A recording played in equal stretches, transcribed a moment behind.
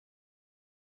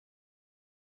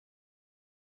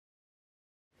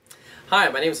Hi,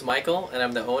 my name is Michael and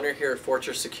I'm the owner here at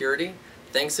Fortress Security.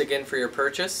 Thanks again for your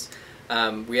purchase.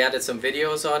 We added some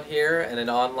videos on here and an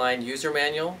online user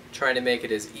manual trying to make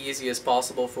it as easy as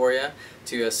possible for you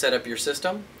to set up your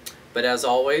system. But as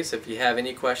always, if you have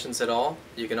any questions at all,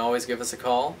 you can always give us a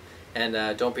call,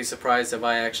 and don't be surprised if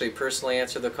I actually personally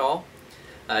answer the call.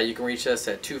 You can reach us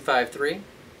at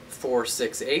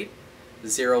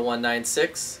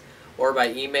 253-468-0196 or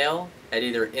by email at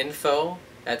either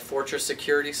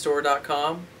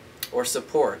info@fortresssecurity.store.com or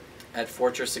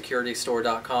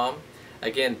support@fortresssecurity.store.com.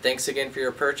 Again, thanks again for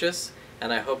your purchase,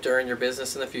 and I hope to earn your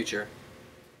business in the future.